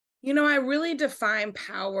I really define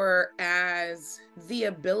power as the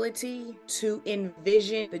ability to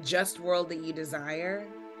envision the just world that you desire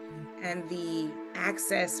and the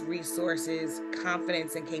access, resources,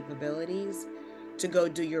 confidence, and capabilities to go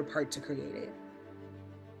do your part to create it.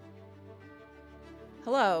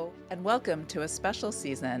 Hello, and welcome to a special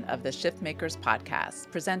season of the Shiftmakers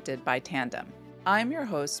podcast presented by Tandem. I'm your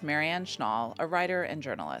host, Marianne Schnall, a writer and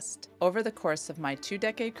journalist. Over the course of my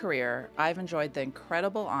 2-decade career, I've enjoyed the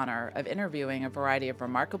incredible honor of interviewing a variety of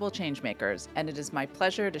remarkable changemakers, and it is my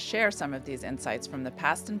pleasure to share some of these insights from the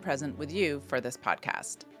past and present with you for this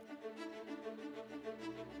podcast.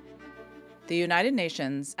 The United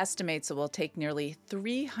Nations estimates it will take nearly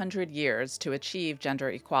 300 years to achieve gender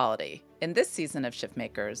equality. In this season of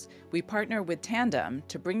Shiftmakers, we partner with Tandem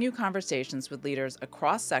to bring you conversations with leaders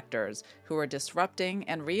across sectors who are disrupting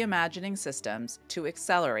and reimagining systems to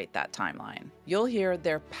accelerate that timeline. You'll hear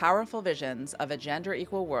their powerful visions of a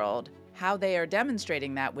gender-equal world, how they are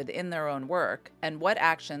demonstrating that within their own work, and what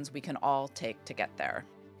actions we can all take to get there.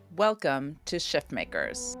 Welcome to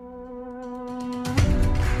Shiftmakers.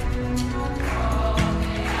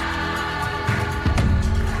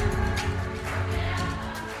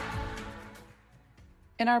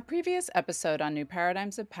 In our previous episode on New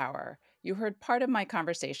Paradigms of Power, you heard part of my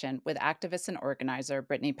conversation with activist and organizer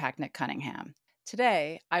Brittany Packnett Cunningham.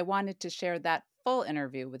 Today, I wanted to share that full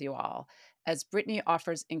interview with you all, as Brittany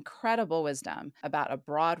offers incredible wisdom about a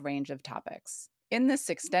broad range of topics. In this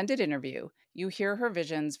extended interview, you hear her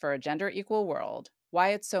visions for a gender-equal world, why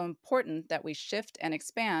it's so important that we shift and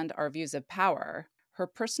expand our views of power, her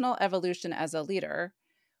personal evolution as a leader,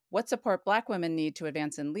 what support Black women need to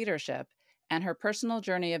advance in leadership, and her personal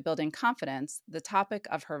journey of building confidence, the topic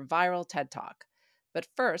of her viral TED Talk. But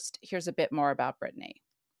first, here's a bit more about Brittany.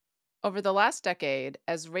 Over the last decade,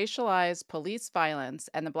 as racialized police violence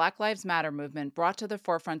and the Black Lives Matter movement brought to the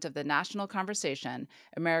forefront of the national conversation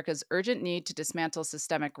America's urgent need to dismantle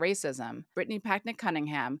systemic racism, Brittany Packnett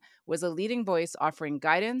Cunningham was a leading voice offering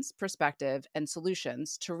guidance, perspective, and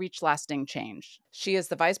solutions to reach lasting change. She is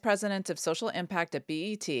the Vice President of Social Impact at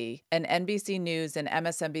BET, an NBC News and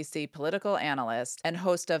MSNBC political analyst, and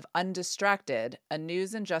host of Undistracted, a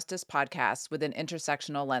news and justice podcast with an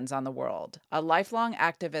intersectional lens on the world. A lifelong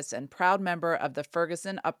activist and proud member of the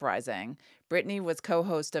Ferguson Uprising, Brittany was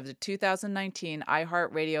co-host of the 2019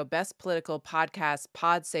 iHeartRadio Best Political Podcast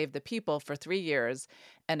Pod Save the People for 3 years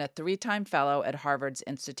and a 3-time fellow at Harvard's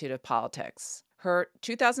Institute of Politics. Her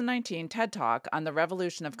 2019 TED Talk on the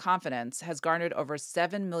revolution of confidence has garnered over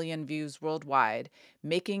 7 million views worldwide,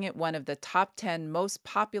 making it one of the top 10 most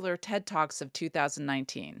popular TED Talks of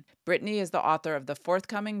 2019. Brittany is the author of the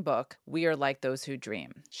forthcoming book, We Are Like Those Who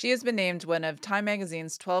Dream. She has been named one of Time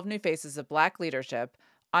Magazine's 12 New Faces of Black Leadership,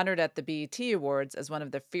 honored at the BET Awards as one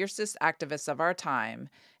of the fiercest activists of our time,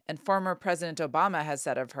 and former President Obama has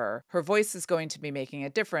said of her, her voice is going to be making a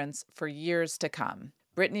difference for years to come.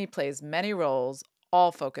 Brittany plays many roles,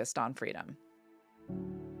 all focused on freedom.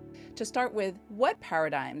 To start with, what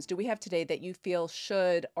paradigms do we have today that you feel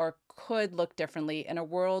should or could look differently in a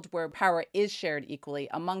world where power is shared equally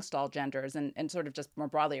amongst all genders and sort of just more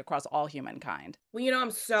broadly across all humankind? Well,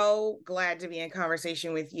 I'm so glad to be in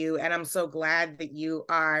conversation with you, and I'm so glad that you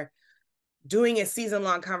are doing a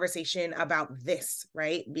season-long conversation about this,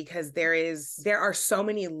 right? Because there are so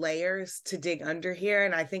many layers to dig under here.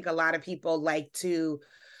 And I think a lot of people like to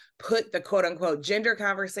put the quote unquote gender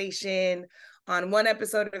conversation on one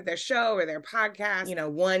episode of their show or their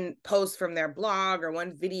podcast, one post from their blog or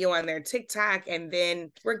one video on their TikTok, and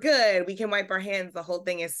then we're good. We can wipe our hands. The whole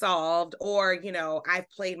thing is solved. Or, I've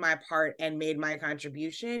played my part and made my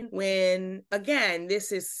contribution. When, again,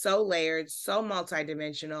 this is so layered, so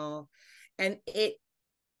multidimensional, and it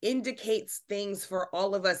indicates things for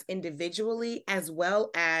all of us individually, as well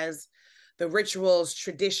as the rituals,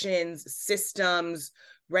 traditions, systems,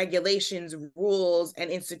 regulations, rules, and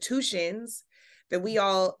institutions that we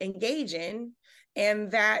all engage in, and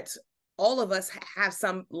that all of us have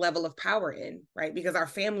some level of power in, right? Because our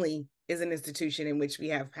family is an institution in which we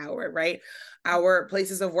have power, right? Our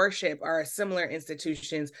places of worship are similar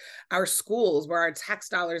institutions. Our schools, where our tax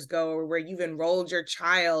dollars go, or where you've enrolled your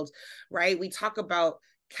child, right? We talk about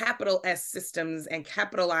capital S systems and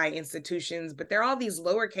capital I institutions, but there are all these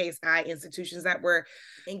lowercase I institutions that we're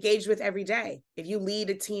engaged with every day. If you lead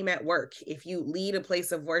a team at work, if you lead a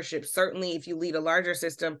place of worship, certainly if you lead a larger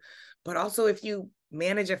system, but also if you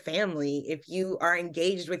manage a family, if you are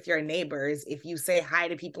engaged with your neighbors, if you say hi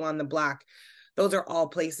to people on the block, those are all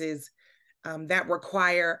places that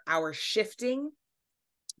require our shifting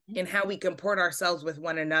in how we comport ourselves with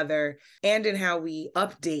one another and in how we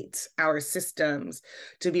update our systems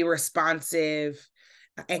to be responsive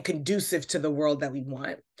and conducive to the world that we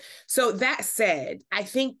want. So that said, I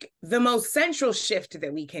think the most central shift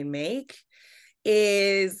that we can make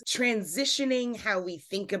is transitioning how we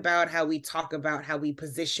think about, how we talk about, how we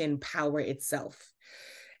position power itself.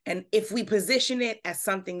 And if we position it as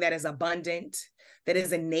something that is abundant, that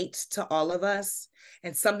is innate to all of us,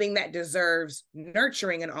 and something that deserves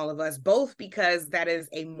nurturing in all of us, both because that is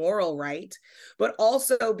a moral right, but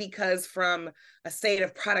also because from a state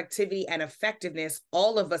of productivity and effectiveness,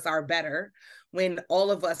 all of us are better when all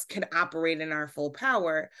of us can operate in our full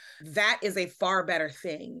power. That is a far better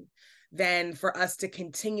thing than for us to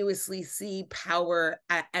continuously see power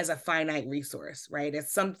as a finite resource, right?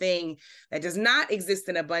 It's something that does not exist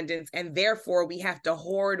in abundance, and therefore we have to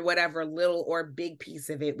hoard whatever little or big piece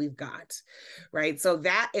of it we've got, right? So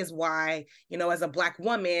that is why, as a Black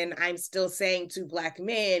woman, I'm still saying to Black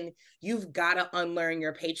men, you've got to unlearn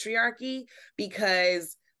your patriarchy,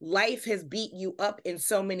 because life has beat you up in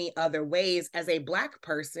so many other ways as a Black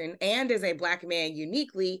person and as a Black man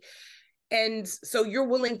uniquely. And so you're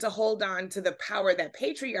willing to hold on to the power that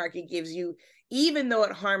patriarchy gives you, even though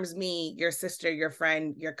it harms me, your sister, your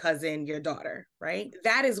friend, your cousin, your daughter, right?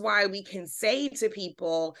 That is why we can say to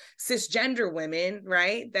people, cisgender women,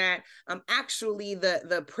 right, that actually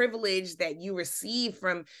the privilege that you receive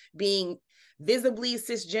from being visibly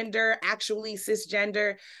cisgender, actually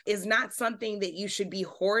cisgender, is not something that you should be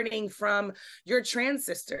hoarding from your trans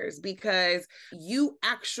sisters, because you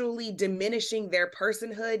actually diminishing their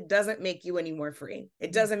personhood doesn't make you any more free.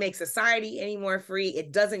 It doesn't make society any more free.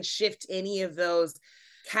 It doesn't shift any of those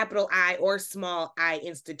capital I or small I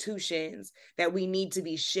institutions that we need to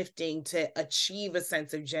be shifting to achieve a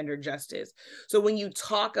sense of gender justice. So when you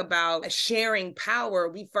talk about sharing power,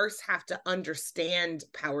 we first have to understand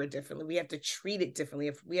power differently. We have to treat it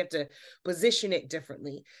differently. We have to position it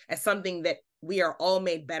differently as something that we are all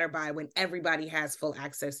made better by when everybody has full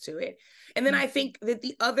access to it. And then I think that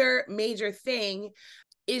the other major thing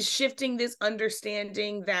is shifting this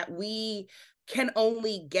understanding that we can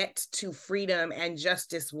only get to freedom and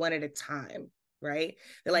justice one at a time, right?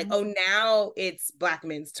 They're like, oh, now it's Black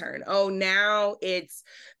men's turn. Oh, now it's,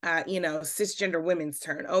 cisgender women's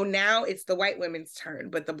turn. Oh, now it's the white women's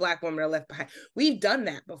turn, but the Black women are left behind. We've done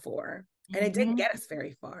that before, and it didn't get us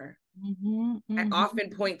very far. I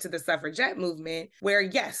often point to the suffragette movement where,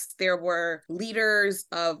 yes, there were leaders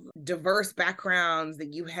of diverse backgrounds,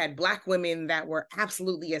 that you had Black women that were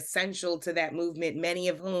absolutely essential to that movement, many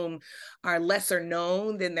of whom are lesser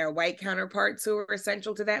known than their white counterparts who are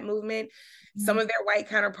essential to that movement. Some of their white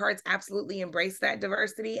counterparts absolutely embraced that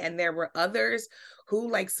diversity. And there were others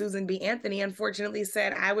who, like Susan B. Anthony, unfortunately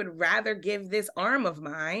said, I would rather give this arm of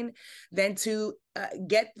mine than to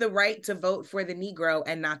get the right to vote for the Negro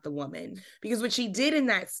and not the woman. Because what she did in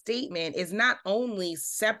that statement is not only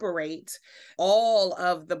separate all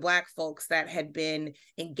of the Black folks that had been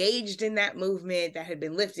engaged in that movement, that had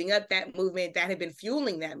been lifting up that movement, that had been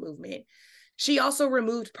fueling that movement. She also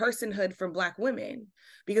removed personhood from Black women,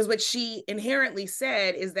 because what she inherently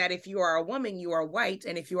said is that if you are a woman, you are white,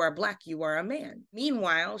 and if you are Black, you are a man.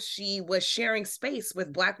 Meanwhile, she was sharing space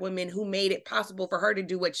with Black women who made it possible for her to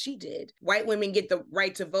do what she did. White women get the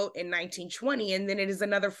right to vote in 1920, and then it is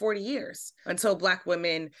another 40 years until Black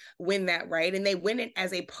women win that right. And they win it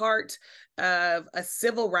as a part of a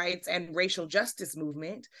civil rights and racial justice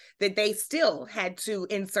movement that they still had to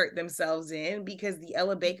insert themselves in, because the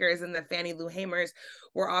Ella Bakers and the Fannie Lou Hamers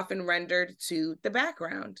were often rendered to the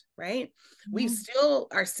background, right? We still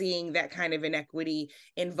are seeing that kind of inequity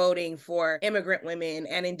in voting for immigrant women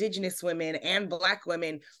and Indigenous women and Black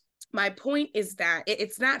women. My point is that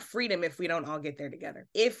it's not freedom if we don't all get there together.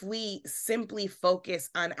 If we simply focus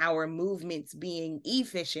on our movements being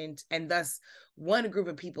efficient, and thus one group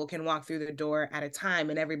of people can walk through the door at a time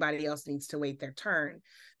and everybody else needs to wait their turn,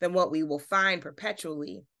 then what we will find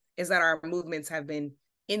perpetually is that our movements have been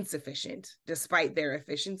insufficient despite their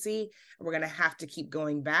efficiency. We're going to have to keep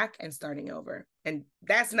going back and starting over. And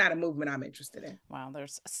that's not a movement I'm interested in. Wow,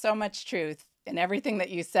 there's so much truth in everything that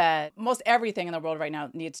you said. Most everything in the world right now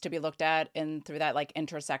needs to be looked at in through that like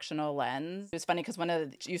intersectional lens. It was funny because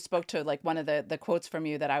you spoke to like one of the quotes from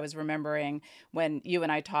you that I was remembering when you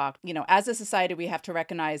and I talked. As a society, we have to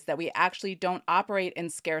recognize that we actually don't operate in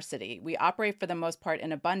scarcity. We operate for the most part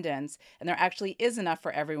in abundance, and there actually is enough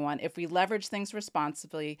for everyone if we leverage things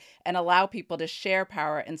responsibly and allow people to share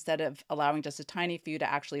power instead of allowing just a tiny few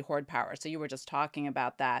to actually hoard power. So you were just talking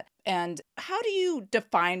about that. And how do you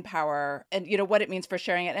define power and, what it means for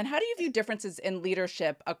sharing it? And how do you view differences in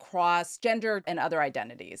leadership across gender and other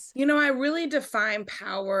identities? I really define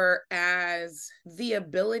power as the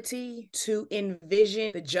ability to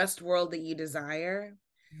envision the just world that you desire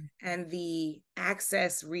and the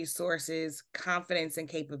access, resources, confidence, and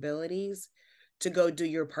capabilities to go do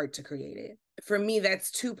your part to create it. For me,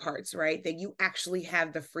 that's two parts, right? That you actually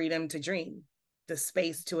have the freedom to dream, the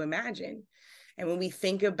space to imagine. And when we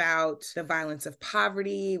think about the violence of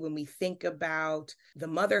poverty, when we think about the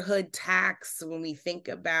motherhood tax, when we think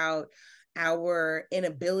about our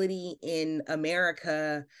inability in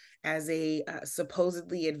America as a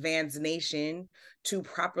supposedly advanced nation to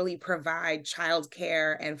properly provide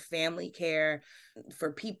childcare and family care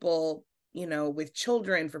for people, you know, with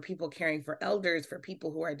children, for people caring for elders, for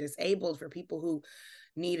people who are disabled, for people who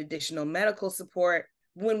need additional medical support.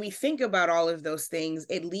 When we think about all of those things,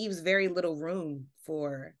 it leaves very little room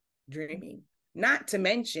for dreaming. Not to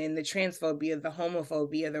mention the transphobia, the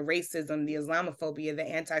homophobia, the racism, the Islamophobia, the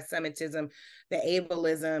anti-Semitism, the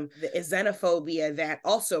ableism, the xenophobia that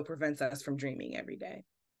also prevents us from dreaming every day,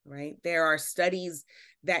 right? There are studies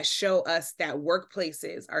that show us that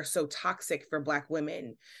workplaces are so toxic for Black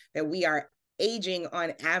women that we are aging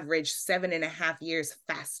on average 7.5 years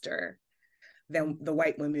faster than the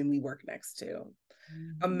white women we work next to.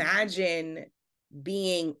 Imagine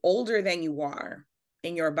being older than you are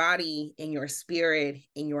in your body, in your spirit,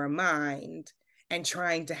 in your mind, and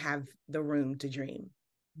trying to have the room to dream.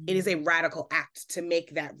 It is a radical act to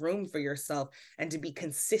make that room for yourself and to be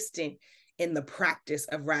consistent in the practice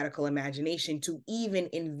of radical imagination, to even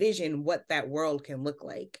envision what that world can look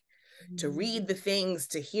like, to read the things,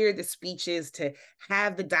 to hear the speeches, to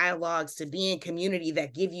have the dialogues, to be in community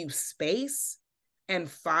that give you space and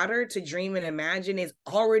fodder to dream and imagine is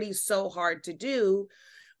already so hard to do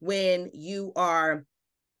when you are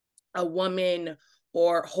a woman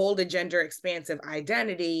or hold a gender expansive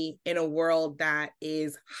identity in a world that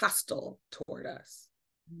is hostile toward us.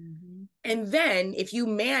 And then if you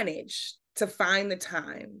manage to find the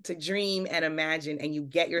time to dream and imagine, and you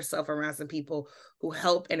get yourself around some people who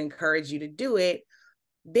help and encourage you to do it,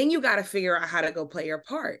 then you got to figure out how to go play your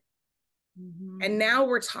part. And now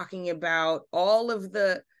we're talking about all of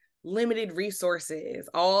the limited resources,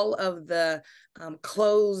 all of the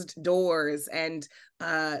closed doors and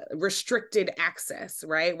restricted access,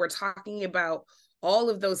 right? We're talking about all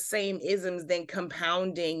of those same isms then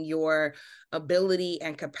compounding your ability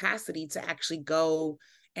and capacity to actually go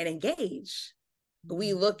and engage.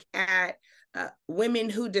 We look at women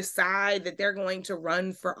who decide that they're going to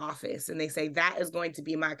run for office and they say, that is going to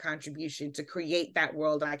be my contribution to create that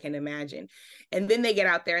world I can imagine. And then they get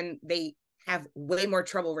out there and they have way more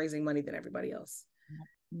trouble raising money than everybody else.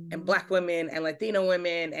 And Black women and Latino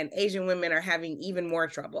women and Asian women are having even more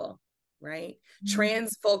trouble, right?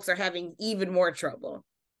 Trans folks are having even more trouble,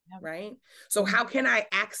 right? So how can I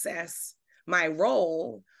access my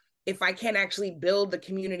role if I can't actually build the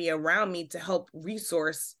community around me to help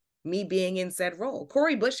resource me being in said role?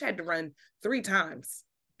 Cori Bush had to run 3 times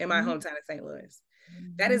in my hometown of St. Louis.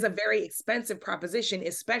 That is a very expensive proposition,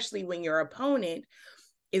 especially when your opponent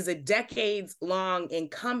is a decades-long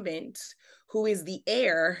incumbent who is the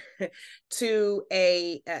heir to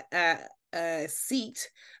a seat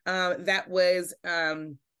that was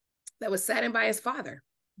sat in by his father,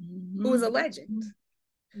 who was a legend.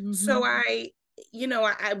 So I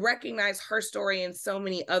recognize her story and so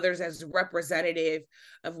many others as representative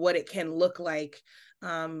of what it can look like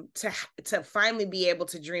to finally be able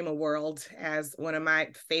to dream a world, as one of my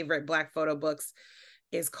favorite Black photo books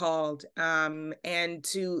is called, and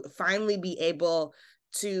to finally be able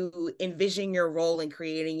to envision your role in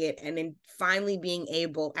creating it, and then finally being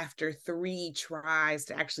able, after 3 tries,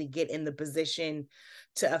 to actually get in the position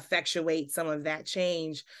to effectuate some of that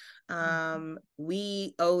change.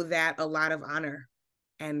 We owe that a lot of honor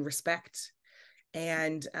and respect.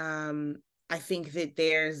 And I think that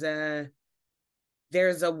there's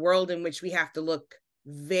a world in which we have to look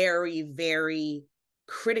very, very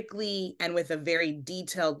critically and with a very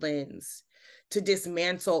detailed lens to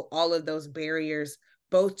dismantle all of those barriers,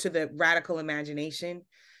 both to the radical imagination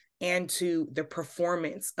and to the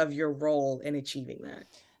performance of your role in achieving that.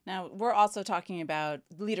 Now, we're also talking about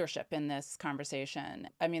leadership in this conversation.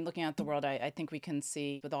 I mean, looking at the world, I think we can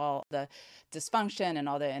see with all the dysfunction and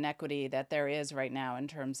all the inequity that there is right now in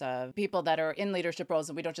terms of people that are in leadership roles.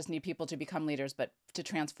 And we don't just need people to become leaders, but to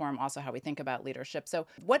transform also how we think about leadership. So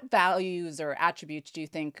what values or attributes do you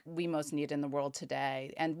think we most need in the world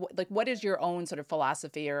today? And what is your own sort of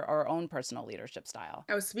philosophy or own personal leadership style?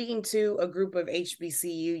 I was speaking to a group of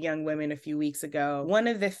HBCU young women a few weeks ago. One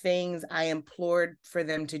of the things I implored for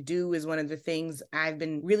them to do is one of the things I've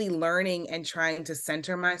been really learning and trying to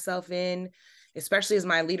center myself in, especially as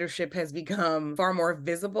my leadership has become far more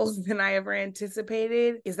visible than I ever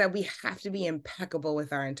anticipated, is that we have to be impeccable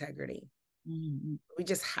with our integrity. We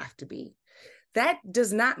just have to be. that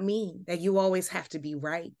does not mean that you always have to be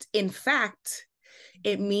right. In fact,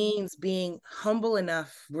 it means being humble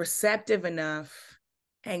enough, receptive enough,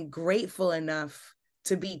 and grateful enough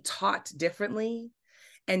to be taught differently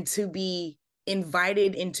and to be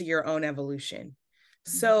invited into your own evolution.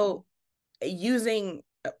 So, using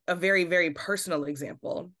a very, very personal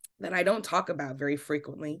example that I don't talk about very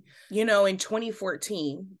frequently. You know, in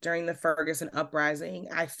 2014, during the Ferguson uprising,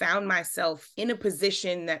 I found myself in a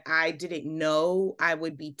position that I didn't know I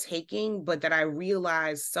would be taking, but that I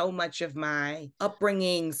realized so much of my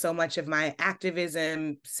upbringing, so much of my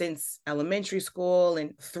activism since elementary school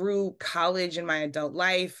and through college and my adult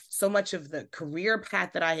life, so much of the career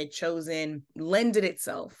path that I had chosen lended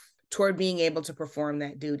itself toward being able to perform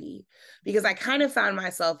that duty, because I kind of found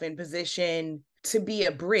myself in position to be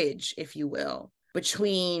a bridge, if you will,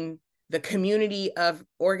 between the community of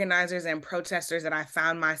organizers and protesters that I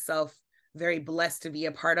found myself very blessed to be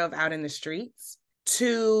a part of out in the streets,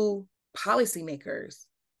 to policymakers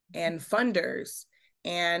and funders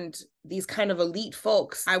and these kind of elite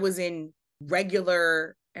folks I was in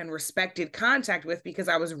regular and respected contact with because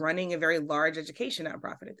I was running a very large education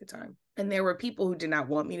nonprofit at the time. And there were people who did not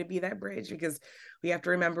want me to be that bridge, because we have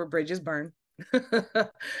to remember bridges burn. There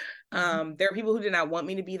are people who did not want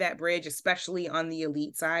me to be that bridge, especially on the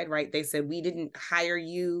elite side, right? They said, we didn't hire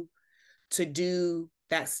you to do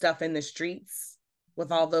that stuff in the streets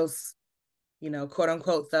with all those, you know, quote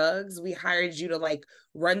unquote thugs. We hired you to like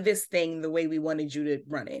run this thing the way we wanted you to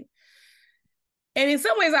run it. And in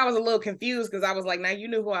some ways I was a little confused, because I was like, now you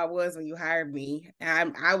knew who I was when you hired me.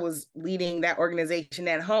 I was leading that organization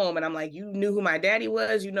at home. And I'm like, you knew who my daddy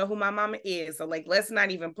was. You know who my mama is. So like, let's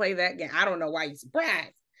not even play that game. I don't know why you're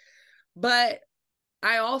surprised. But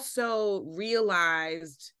I also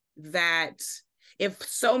realized that if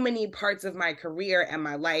so many parts of my career and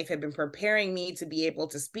my life had been preparing me to be able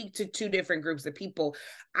to speak to two different groups of people,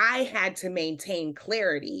 I had to maintain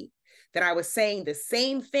clarity that I was saying the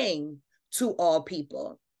same thing to all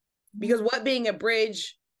people. Because what being a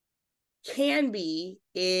bridge can be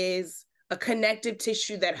is a connective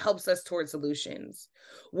tissue that helps us toward solutions.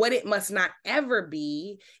 What it must not ever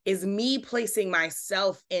be is me placing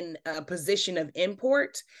myself in a position of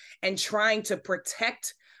import and trying to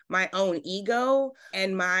protect my own ego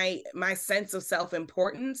and my sense of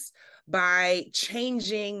self-importance by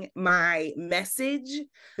changing my message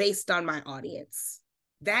based on my audience.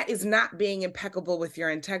 That is not being impeccable with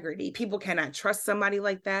your integrity. People cannot trust somebody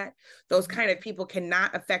like that. Those kind of people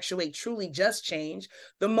cannot effectuate truly just change.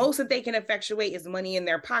 The most that they can effectuate is money in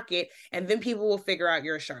their pocket, and then people will figure out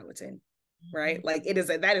you're a charlatan, right? Like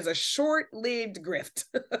that is a short-lived grift.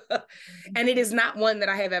 And it is not one that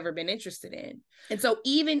I have ever been interested in. And so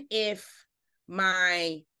even if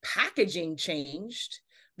my packaging changed,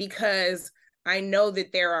 because I know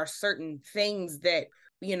that there are certain things that,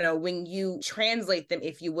 you know, when you translate them,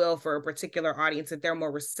 if you will, for a particular audience, that they're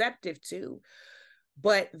more receptive to,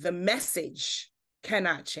 but the message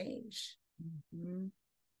cannot change. Mm-hmm.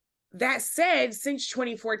 That said, since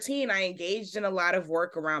 2014, I engaged in a lot of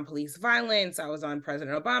work around police violence. I was on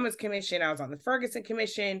President Obama's commission. I was on the Ferguson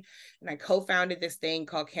Commission, and I co-founded this thing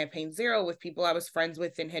called Campaign Zero with people I was friends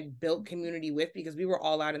with and had built community with, because we were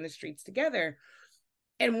all out in the streets together.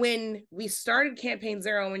 And when we started Campaign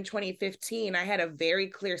Zero in 2015, I had a very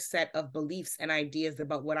clear set of beliefs and ideas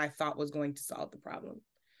about what I thought was going to solve the problem.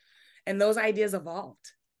 And those ideas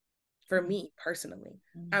evolved for me personally.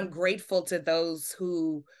 Mm-hmm. I'm grateful to those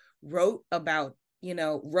who wrote about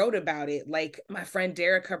it, like my friend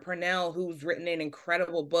Derica Purnell, who's written an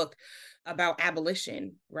incredible book about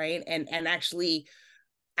abolition, right? And actually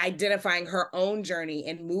identifying her own journey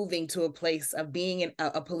and moving to a place of being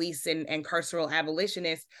a police and carceral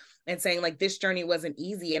abolitionist, and saying like, this journey wasn't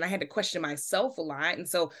easy and I had to question myself a lot. And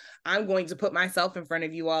so I'm going to put myself in front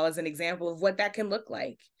of you all as an example of what that can look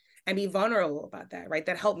like and be vulnerable about that, right?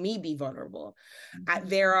 That helped me be vulnerable. Mm-hmm.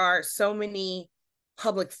 There are so many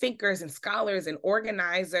public thinkers and scholars and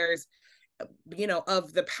organizers, you know,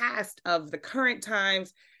 of the past, of the current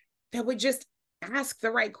times, that would just ask the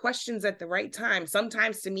right questions at the right time,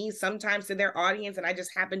 sometimes to me, sometimes to their audience. And I just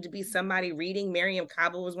happened to be somebody reading. Miriam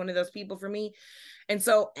Kabul was one of those people for me. And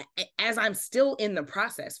so as I'm still in the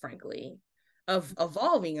process, frankly, of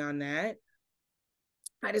evolving on that,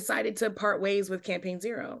 I decided to part ways with Campaign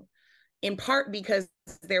Zero, in part because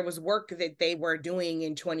there was work that they were doing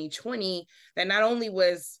in 2020 that not only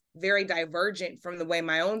was very divergent from the way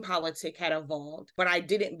my own politic had evolved, but I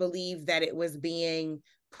didn't believe that it was being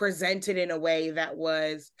presented in a way that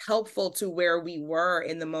was helpful to where we were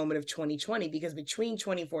in the moment of 2020. Because between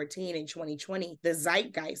 2014 and 2020, the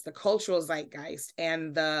zeitgeist, the cultural zeitgeist,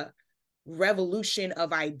 and the revolution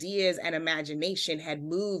of ideas and imagination had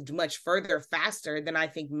moved much further faster than I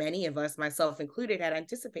think many of us, myself included, had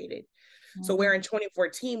anticipated. So where in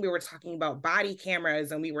 2014, we were talking about body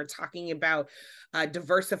cameras and we were talking about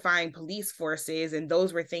diversifying police forces, and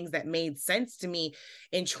those were things that made sense to me.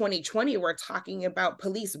 In 2020, we're talking about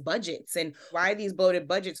police budgets and why these bloated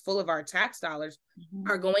budgets full of our tax dollars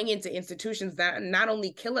are going into institutions that not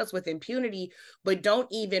only kill us with impunity, but don't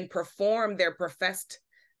even perform their professed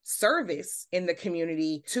service in the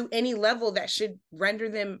community to any level that should render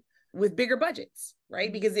them with bigger budgets,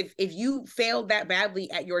 right? Because if you failed that badly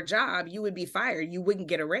at your job, you would be fired. You wouldn't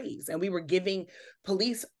get a raise. And we were giving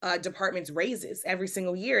police departments raises every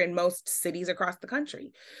single year in most cities across the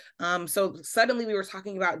country. So suddenly we were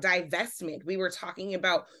talking about divestment. We were talking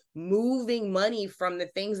about moving money from the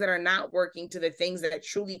things that are not working to the things that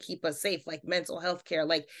truly keep us safe, like mental health care,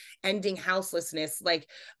 like ending houselessness, like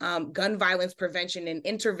gun violence prevention and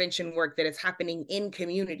intervention work that is happening in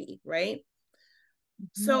community, right?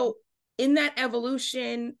 So in that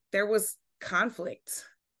evolution, there was conflict.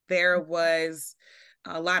 There was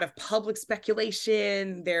a lot of public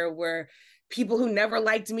speculation. There were people who never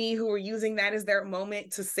liked me who were using that as their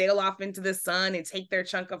moment to sail off into the sun and take their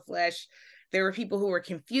chunk of flesh. There were people who were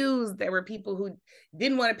confused. There were people who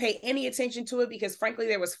didn't want to pay any attention to it because, frankly,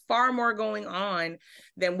 there was far more going on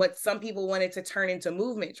than what some people wanted to turn into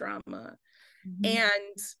movement drama.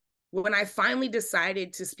 And when I finally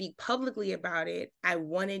decided to speak publicly about it, I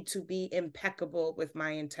wanted to be impeccable with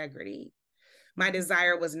my integrity. My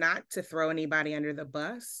desire was not to throw anybody under the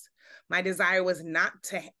bus. My desire was not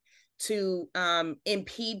to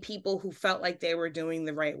impede people who felt like they were doing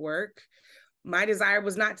the right work. My desire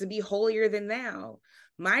was not to be holier than thou.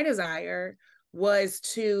 My desire was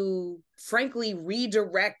to, frankly,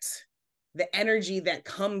 redirect the energy that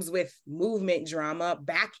comes with movement drama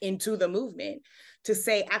back into the movement, to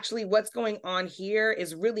say, actually, what's going on here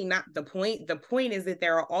is really not the point. The point is that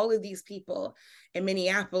there are all of these people in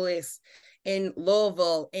Minneapolis, in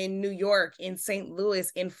Louisville, in New York, in St. Louis,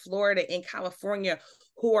 in Florida, in California,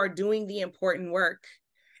 who are doing the important work.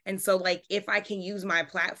 And so, like, if I can use my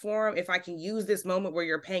platform, if I can use this moment where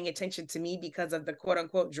you're paying attention to me because of the quote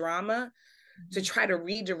unquote drama, to try to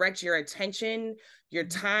redirect your attention, your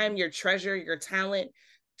time, your treasure, your talent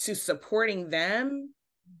to supporting them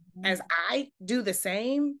as I do the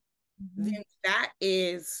same, then that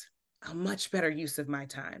is a much better use of my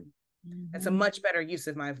time. That's a much better use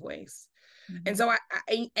of my voice. And so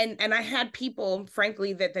I had people,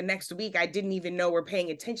 frankly, that the next week I didn't even know were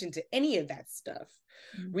paying attention to any of that stuff,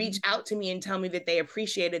 reach out to me and tell me that they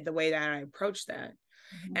appreciated the way that I approached that.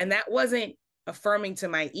 And that wasn't affirming to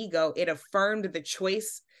my ego. It affirmed the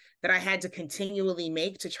choice that I had to continually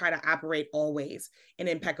make to try to operate always in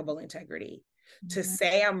impeccable integrity, to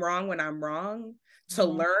say I'm wrong when I'm wrong, to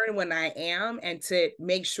learn when I am, and to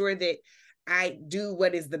make sure that I do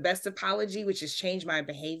what is the best apology, which is change my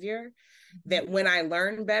behavior. That when I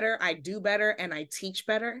learn better, I do better and I teach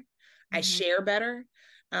better, I share better,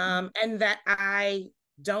 and that I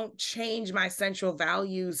don't change my central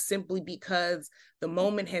values simply because the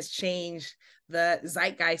moment has changed, the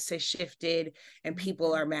zeitgeist has shifted, and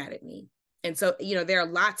people are mad at me. And so, you know, there are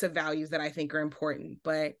lots of values that I think are important,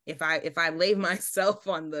 but if I lay myself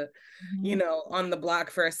on the, you know, on the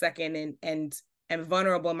block for a second and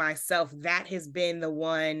vulnerable myself, that has been the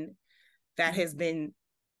one that has been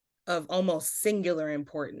of almost singular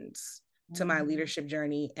importance to my leadership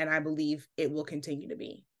journey, and I believe it will continue to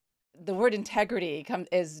be. The word integrity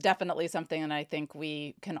is definitely something that I think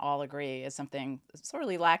we can all agree is something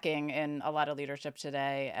sorely lacking in a lot of leadership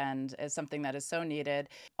today, and is something that is so needed.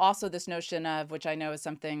 Also, this notion of, which I know is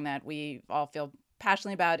something that we all feel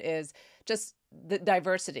passionately about, is just the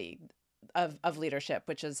diversity of leadership,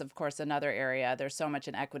 which is, of course, another area. There's so much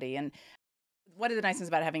inequity. And one of the nice things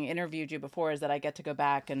about having interviewed you before is that I get to go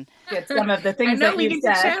back and get some of the things that you said. I know, we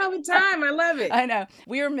get to chat all the time. I love it. I know.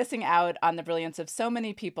 We are missing out on the brilliance of so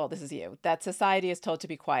many people. This is you. That society is told to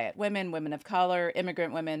be quiet. Women, women of color,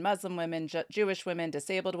 immigrant women, Muslim women, Jewish women,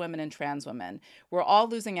 disabled women, and trans women. We're all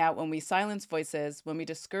losing out when we silence voices, when we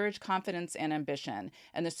discourage confidence and ambition.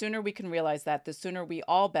 And the sooner we can realize that, the sooner we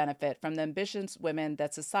all benefit from the ambitious women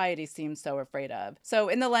that society seems so afraid of. So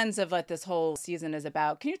in the lens of what this whole season is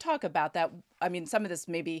about, can you talk about that? I mean, some of this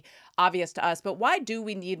may be obvious to us, but why do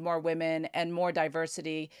we need more women and more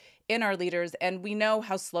diversity in our leaders? And we know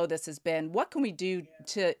how slow this has been. What can we do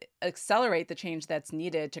to accelerate the change that's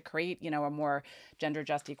needed to create, you know, a more gender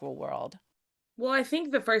just equal world? Well, I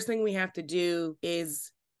think the first thing we have to do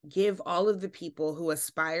is give all of the people who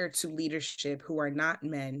aspire to leadership, who are not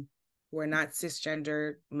men, who are not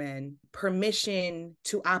cisgender men, permission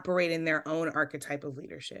to operate in their own archetype of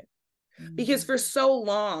leadership. Because for so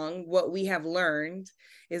long, what we have learned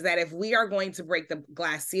is that if we are going to break the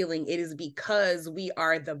glass ceiling, it is because we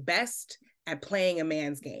are the best at playing a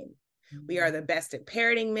man's game. We are the best at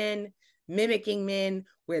parroting men, mimicking men.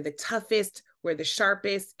 We're the toughest. We're the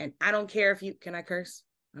sharpest. And I don't care if you, can I curse?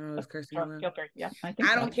 I don't know if cursing allowed. Yeah, I think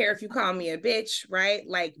I don't care if you call me a bitch, right?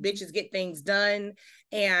 Like bitches get things done.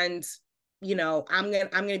 And I'm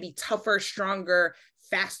gonna be tougher, stronger,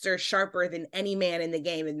 faster, sharper than any man in the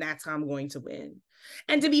game, and that's how I'm going to win.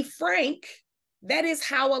 And to be frank, that is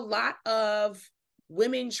how a lot of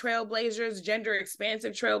women trailblazers, gender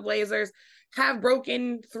expansive trailblazers have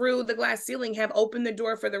broken through the glass ceiling, have opened the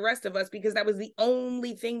door for the rest of us, because that was the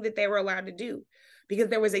only thing that they were allowed to do, because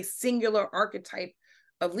there was a singular archetype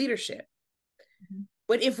of leadership.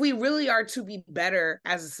 But if we really are to be better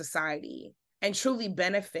as a society and truly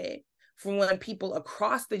benefit from what people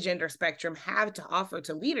across the gender spectrum have to offer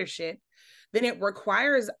to leadership, then it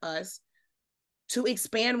requires us to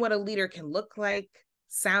expand what a leader can look like,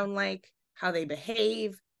 sound like, how they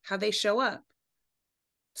behave, how they show up.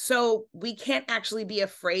 So we can't actually be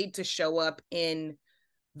afraid to show up in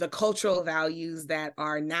the cultural values that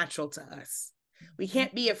are natural to us. We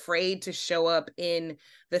can't be afraid to show up in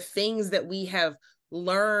the things that we have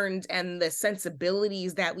learned and the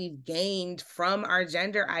sensibilities that we've gained from our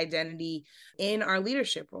gender identity in our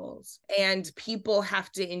leadership roles. And people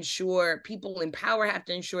in power have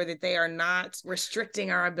to ensure that they are not restricting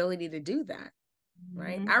our ability to do that,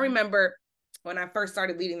 right? I remember when I first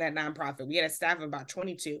started leading that nonprofit, we had a staff of about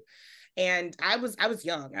 22, and I was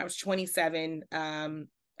young. I was 27.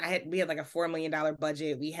 We had like a $4 million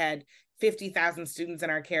budget. We had 50,000 students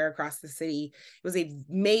in our care across the city. It was a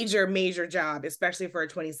major, major job, especially for a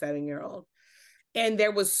 27-year-old. And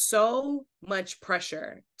there was so much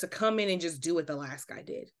pressure to come in and just do what the last guy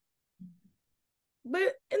did. And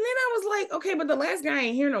then I was like, okay, but the last guy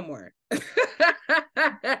ain't here no more.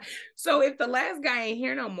 So if the last guy ain't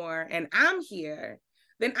here no more and I'm here,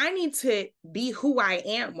 then I need to be who I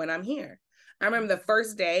am when I'm here. I remember the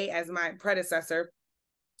first day, as my predecessor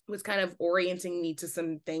was kind of orienting me to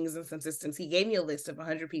some things and some systems, he gave me a list of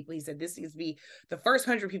 100 people. He said, this needs to be the first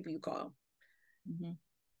 100 people you call.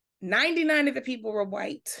 99 of the people were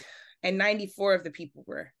white and 94 of the people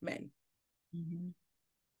were men.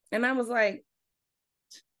 And I was like,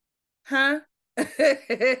 huh?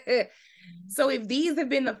 So if these have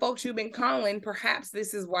been the folks you've been calling, perhaps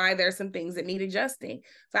this is why there's some things that need adjusting.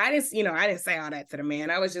 So I didn't say all that to the man.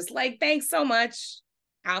 I was just like, thanks so much,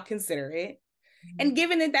 I'll consider it. And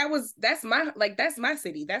given that that's my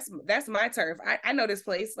city, that's my turf. I know this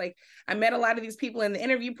place. Like, I met a lot of these people in the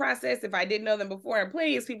interview process, if I didn't know them before, and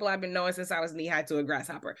plenty of people I've been knowing since I was knee-high to a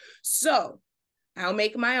grasshopper. So I'll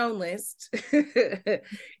make my own list. It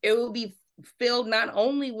will be filled not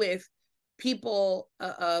only with people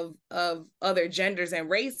of other genders and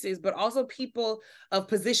races, but also people of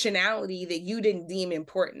positionality that you didn't deem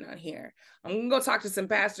important on here. I'm gonna go talk to some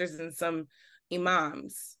pastors and some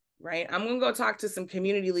imams, right? I'm going to go talk to some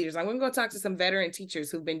community leaders. I'm going to go talk to some veteran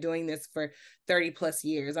teachers who've been doing this for 30 plus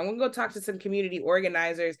years. I'm going to go talk to some community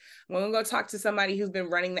organizers. I'm going to go talk to somebody who's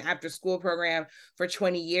been running the after school program for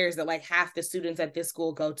 20 years that like half the students at this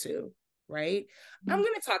school go to, right? I'm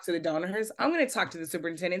going to talk to the donors. I'm going to talk to the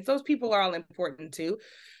superintendents. Those people are all important too.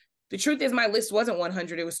 The truth is my list wasn't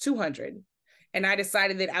 100, it was 200. And I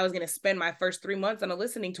decided that I was going to spend my first 3 months on a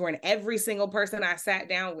listening tour, and every single person I sat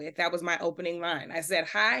down with, that was my opening line. I said,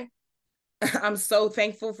 hi, I'm so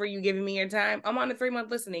thankful for you giving me your time. I'm on a 3-month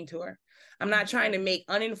listening tour. I'm not trying to make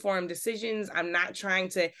uninformed decisions. I'm not trying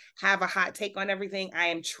to have a hot take on everything. I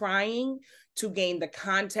am trying to gain the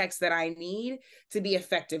context that I need to be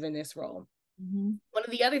effective in this role. One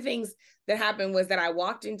of the other things that happened was that I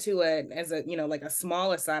walked into like a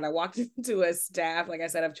small aside, I walked into a staff, like I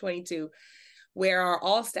said, of 22, where our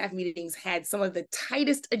all staff meetings had some of the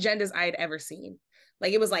tightest agendas I had ever seen.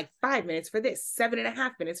 Like, it was like 5 minutes for this,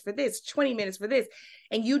 7.5 minutes for this, 20 minutes for this.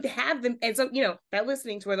 And you'd have them. And so, that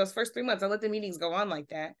listening tour, those first 3 months, I let the meetings go on like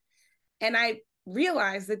that. And I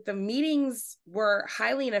realized that the meetings were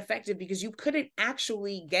highly ineffective because you couldn't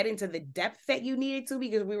actually get into the depth that you needed to,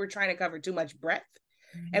 because we were trying to cover too much breadth.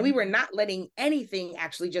 And we were not letting anything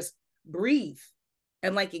actually just breathe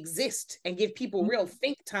and like exist and give people real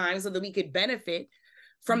think time so that we could benefit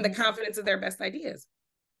from the confidence of their best ideas.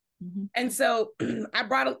 And so I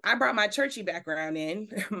brought my churchy background in,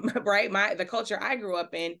 right? The culture I grew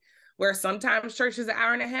up in, where sometimes church is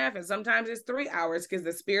 1.5 hours and sometimes it's 3 hours, because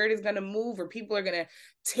the spirit is going to move, or people are going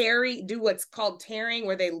to do what's called tearing,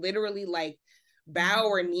 where they literally like bow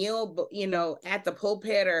or kneel, at the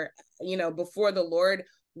pulpit or, before the Lord,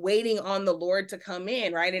 waiting on the Lord to come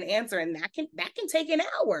in, right, and answer. And that can take an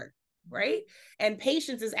hour. right? And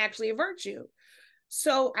patience is actually a virtue.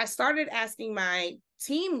 So I started asking my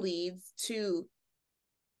team leads to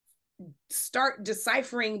start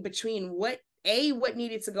deciphering between what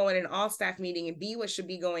needed to go in an all staff meeting, and B, what should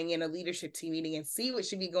be going in a leadership team meeting, and C, what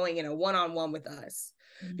should be going in a one-on-one with us.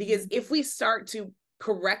 Because if we start to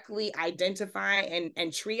correctly identify and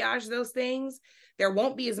triage those things, there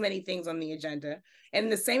won't be as many things on the agenda. And in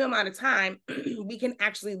the same amount of time, we can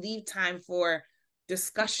actually leave time for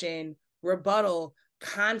discussion, rebuttal,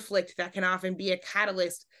 conflict that can often be a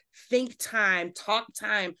catalyst, think time, talk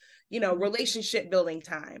time, relationship building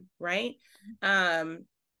time, right?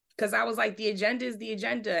 Because I was like, the agenda is the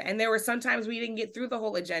agenda. And there were sometimes we didn't get through the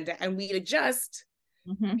whole agenda, and we'd adjust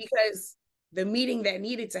because the meeting that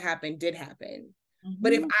needed to happen did happen.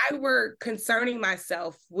 But if I were concerning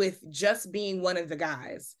myself with just being one of the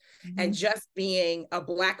guys and just being a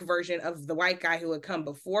Black version of the white guy who had come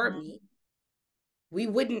before me, we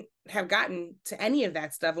wouldn't have gotten to any of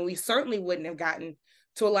that stuff. And we certainly wouldn't have gotten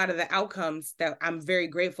to a lot of the outcomes that I'm very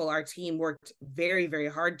grateful our team worked very, very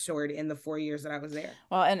hard toward in the 4 years that I was there.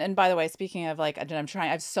 Well, and by the way, speaking of like,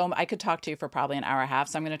 I could talk to you for probably an hour and a half,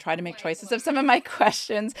 so I'm going to try to make choices of some of my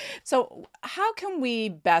questions. So how can we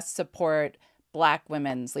best support Black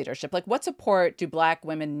women's leadership? Like, what support do Black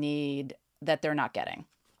women need that they're not getting?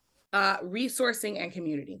 Resourcing and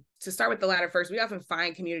community. To start with the latter first, we often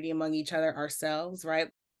find community among each other ourselves, right?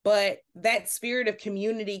 But that spirit of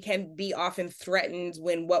community can be often threatened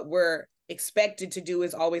when what we're expected to do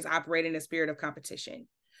is always operate in a spirit of competition,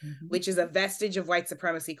 which is a vestige of white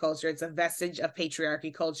supremacy culture. It's a vestige of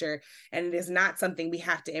patriarchy culture, and it is not something we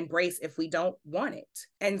have to embrace if we don't want it.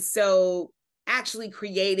 And so actually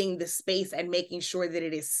creating the space and making sure that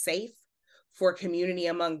it is safe for community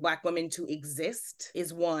among Black women to exist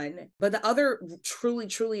is one. But the other truly,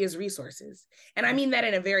 truly is resources. And I mean that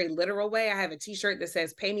in a very literal way. I have a t-shirt that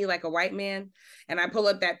says, "Pay me like a white man." And I pull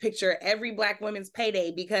up that picture every Black women's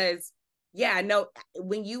payday because,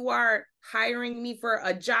 when you are hiring me for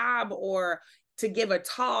a job or to give a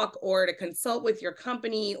talk or to consult with your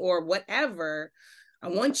company or whatever, I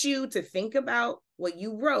want you to think about what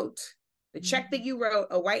you wrote, the check that you wrote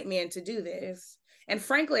a white man to do this. And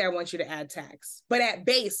frankly, I want you to add tax. But at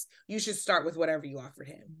base, you should start with whatever you offered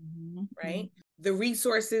him, right? The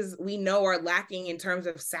resources we know are lacking in terms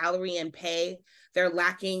of salary and pay. They're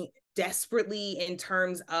lacking desperately in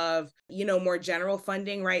terms of, more general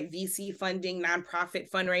funding, right? VC funding, nonprofit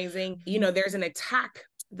fundraising. There's an attack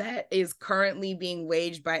that is currently being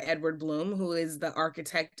waged by Edward Blum, who is the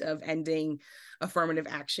architect of ending affirmative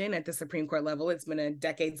action at the Supreme Court level. It's been a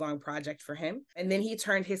decades-long project for him. And then he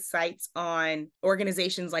turned his sights on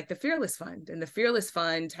organizations like the Fearless Fund. And the Fearless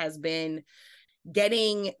Fund has been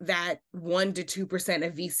getting that 1% to 2%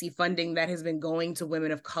 of VC funding that has been going to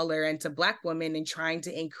women of color and to Black women and trying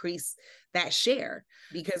to increase that share,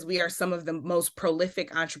 because we are some of the most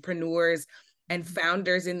prolific entrepreneurs and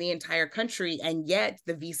founders in the entire country. And yet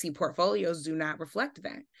the VC portfolios do not reflect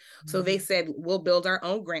that. So they said, we'll build our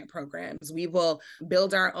own grant programs. We will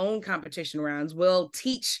build our own competition rounds. We'll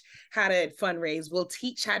teach how to fundraise. We'll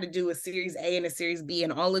teach how to do a Series A and a Series B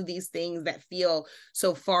and all of these things that feel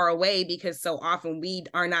so far away because so often we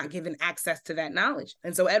are not given access to that knowledge.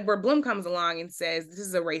 And so Edward Blum comes along and says, this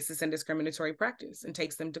is a racist and discriminatory practice, and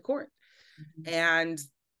takes them to court. And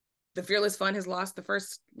the Fearless Fund has lost the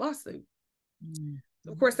first lawsuit.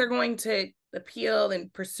 Of course, they're going to appeal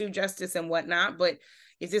and pursue justice and whatnot, but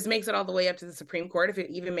if this makes it all the way up to the Supreme Court, if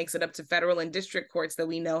it even makes it up to federal and district courts that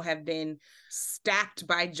we know have been stacked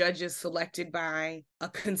by judges selected by a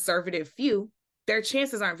conservative few, their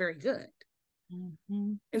chances aren't very good.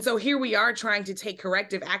 And so here we are trying to take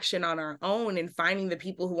corrective action on our own and finding the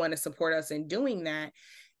people who want to support us in doing that,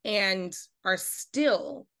 and are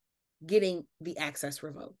still getting the access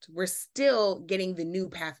revoked. We're still getting the new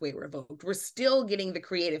pathway revoked. We're still getting the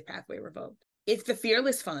creative pathway revoked. If the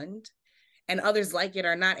Fearless Fund and others like it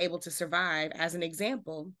are not able to survive, as an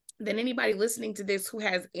example, then anybody listening to this who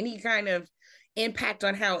has any kind of impact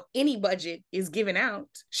on how any budget is given out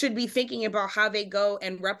should be thinking about how they go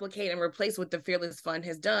and replicate and replace what the Fearless Fund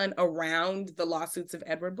has done around the lawsuits of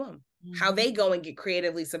Edward Blum. How they go and get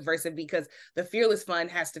creatively subversive, because the Fearless Fund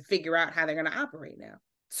has to figure out how they're going to operate now.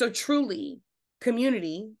 So truly,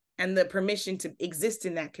 community and the permission to exist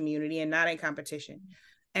in that community and not in competition,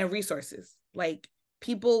 and resources. Like,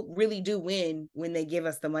 people really do win when they give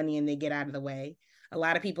us the money and they get out of the way. A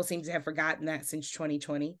lot of people seem to have forgotten that since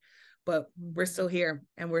 2020, but we're still here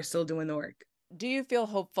and we're still doing the work. Do you feel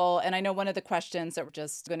hopeful? And I know one of the questions that we're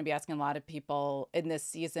just going to be asking a lot of people in this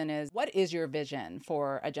season is, what is your vision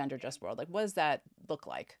for a gender just world? Like, what does that look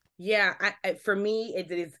like? Yeah, for me,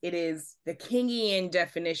 it is the Kingian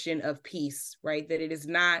definition of peace, right? That it is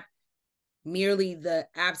not merely the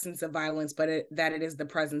absence of violence, but that it is the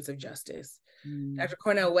presence of justice. Dr.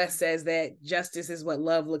 Cornel West says that justice is what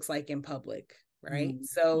love looks like in public, right?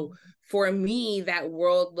 So for me, that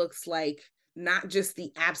world looks like not just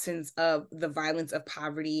the absence of the violence of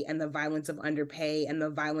poverty and the violence of underpay and the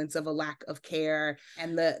violence of a lack of care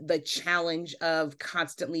and the challenge of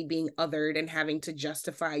constantly being othered and having to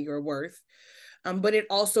justify your worth. But it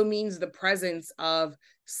also means the presence of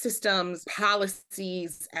systems,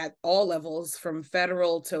 policies at all levels, from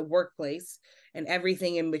federal to workplace and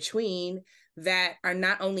everything in between, that are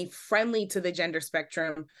not only friendly to the gender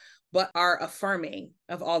spectrum, but are affirming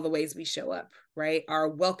of all the ways we show up, right? Are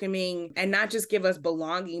welcoming and not just give us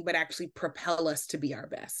belonging, but actually propel us to be our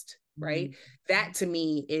best, right? That to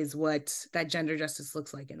me is what that gender justice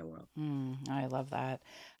looks like in the world. I love that.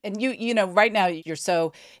 And you know, right now you're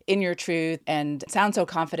so in your truth and sound so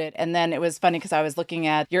confident. And then it was funny because I was looking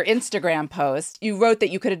at your Instagram post. You wrote that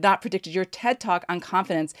you could have not predicted your TED Talk on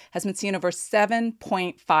confidence has been seen over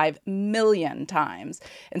 7.5 million times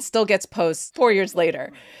and still gets posts 4 years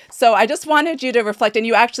later. So I just wanted you to reflect. And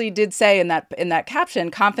you actually did say in that caption,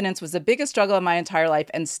 confidence was the biggest struggle in my entire life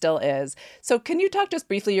and still is. So can you talk just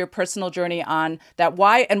briefly your personal journey on that?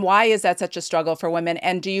 Why is that such a struggle for women?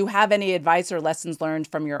 And do you have any advice or lessons learned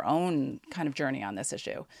from your own kind of journey on this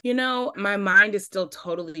issue? You know, my mind is still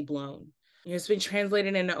totally blown. It's been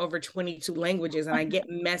translated into over 22 languages, and I get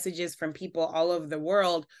messages from people all over the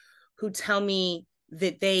world who tell me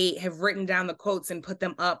that they have written down the quotes and put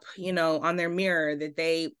them up, on their mirror, that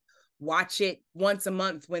they watch it once a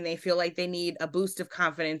month when they feel like they need a boost of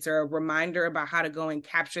confidence or a reminder about how to go and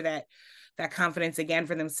capture that confidence again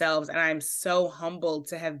for themselves. And I'm so humbled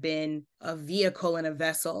to have been a vehicle and a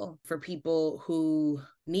vessel for people who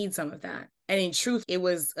need some of that. And in truth, it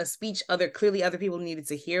was a speech clearly other people needed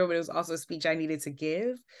to hear, but it was also a speech I needed to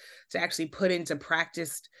give, to actually put into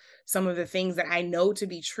practice some of the things that I know to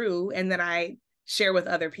be true and that I share with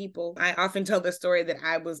other people. I often tell the story that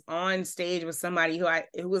I was on stage with somebody who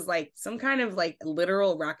was like some kind of like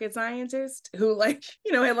literal rocket scientist who had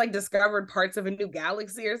like discovered parts of a new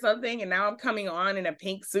galaxy or something. And now I'm coming on in a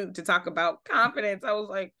pink suit to talk about confidence. I was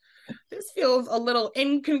like, this feels a little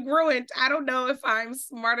incongruent. I don't know if I'm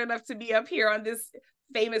smart enough to be up here on this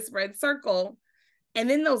famous red circle. And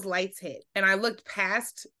then those lights hit and I looked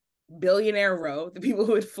past Billionaire Row, the people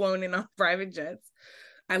who had flown in on private jets.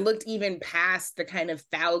 I looked even past the kind of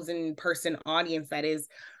 1,000-person audience that is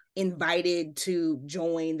invited to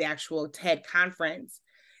join the actual TED conference.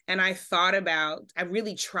 And I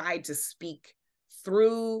really tried to speak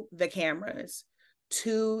through the cameras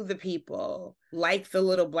to the people, like the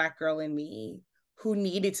little Black girl in me, who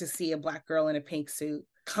needed to see a Black girl in a pink suit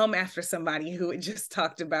come after somebody who had just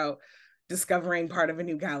talked about discovering part of a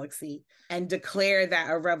new galaxy, and declare that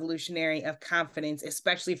a revolutionary of confidence,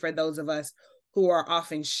 especially for those of us who are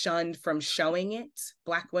often shunned from showing it,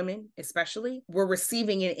 Black women especially, were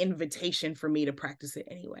receiving an invitation for me to practice it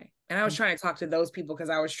anyway. And I was trying to talk to those people because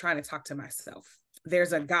I was trying to talk to myself.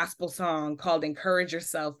 There's a gospel song called Encourage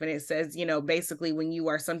Yourself. And it says, basically when you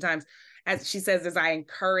are sometimes, as she says, as I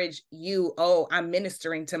encourage you, I'm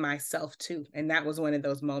ministering to myself too. And that was one of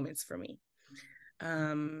those moments for me.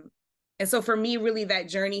 And so for me, really, that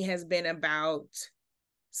journey has been about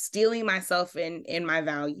steeling myself in my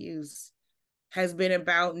values, has been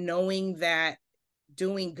about knowing that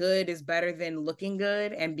doing good is better than looking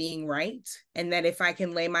good and being right. And that if I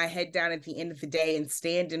can lay my head down at the end of the day and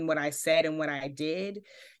stand in what I said and what I did,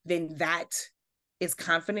 then that is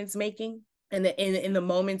confidence making. And in the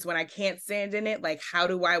moments when I can't stand in it, like, how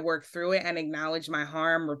do I work through it and acknowledge my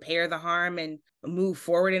harm, repair the harm, and move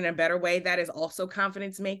forward in a better way? That is also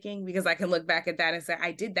confidence making, because I can look back at that and say,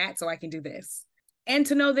 I did that, so I can do this. And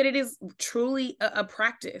to know that it is truly a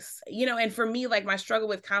practice, and for me, like, my struggle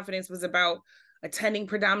with confidence was about attending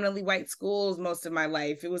predominantly white schools most of my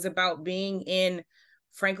life. It was about being in,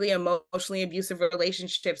 frankly, emotionally abusive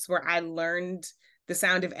relationships where I learned the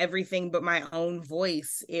sound of everything but my own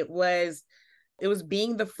voice. It was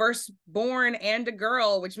being the firstborn and a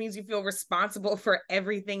girl, which means you feel responsible for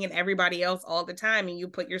everything and everybody else all the time. And you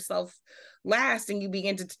put yourself last and you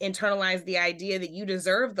begin to internalize the idea that you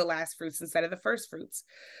deserve the last fruits instead of the first fruits.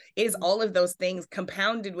 It is all of those things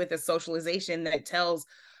compounded with a socialization that tells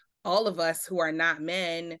all of us who are not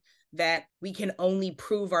men that we can only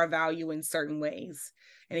prove our value in certain ways.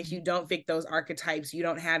 And if you don't fit those archetypes, you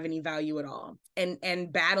don't have any value at all.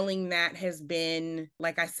 And battling that has been,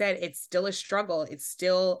 like I said, it's still a struggle. It's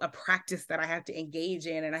still a practice that I have to engage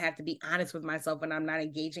in. And I have to be honest with myself when I'm not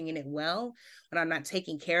engaging in it well, when I'm not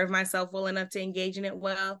taking care of myself well enough to engage in it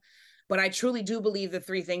well. But I truly do believe the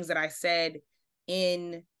three things that I said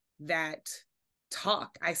in that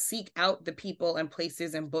talk. I seek out the people and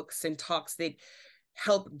places and books and talks that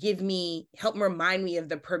help remind me of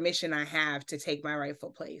the permission I have to take my rightful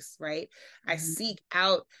place, right? I seek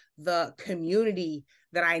out the community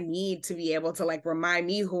that I need to be able to like remind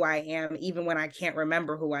me who I am, even when I can't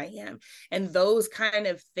remember who I am. And those kind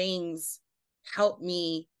of things help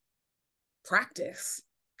me practice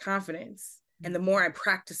confidence. And the more I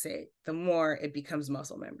practice it, the more it becomes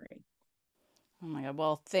muscle memory. Oh my God.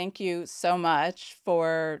 Well, thank you so much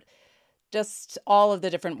for just all of the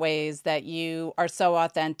different ways that you are so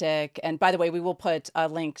authentic. And by the way, we will put a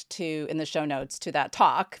link to in the show notes to that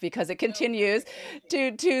talk because it continues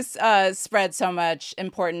to spread so much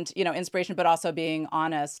important, inspiration, but also being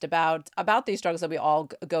honest about these struggles that we all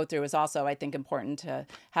go through is also, I think, important to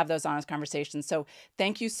have those honest conversations. So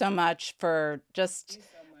thank you so much for just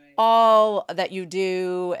all that you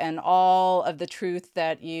do and all of the truth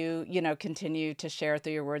that you continue to share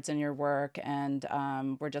through your words and your work. And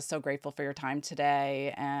we're just so grateful for your time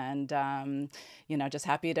today and, just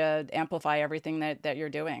happy to amplify everything that you're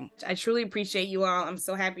doing. I truly appreciate you all. I'm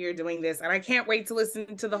so happy you're doing this and I can't wait to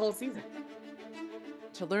listen to the whole season.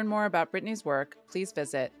 To learn more about Brittany's work, please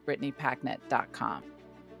visit BrittanyPacknett.com.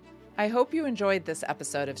 I hope you enjoyed this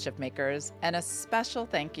episode of Shiftmakers, and a special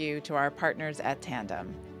thank you to our partners at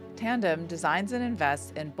Tandem. Tandem designs and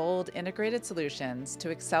invests in bold, integrated solutions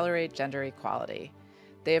to accelerate gender equality.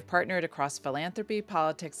 They have partnered across philanthropy,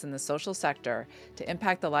 politics, and the social sector to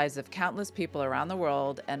impact the lives of countless people around the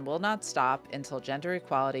world and will not stop until gender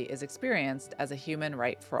equality is experienced as a human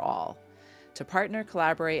right for all. To partner,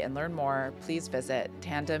 collaborate, and learn more, please visit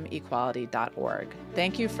tandemequality.org.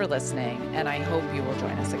 Thank you for listening, and I hope you will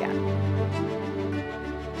join us again.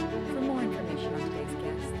 For more information on today's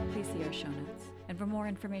guest, please see our show notes. And for more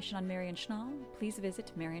information on Marion Schnall, please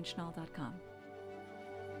visit marionschnall.com.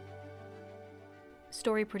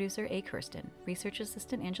 Story producer A. Kirsten, research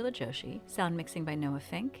assistant Angela Joshi, sound mixing by Noah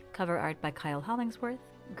Fink, cover art by Kyle Hollingsworth,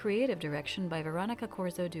 creative direction by Veronica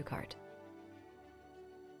Corzo Ducart.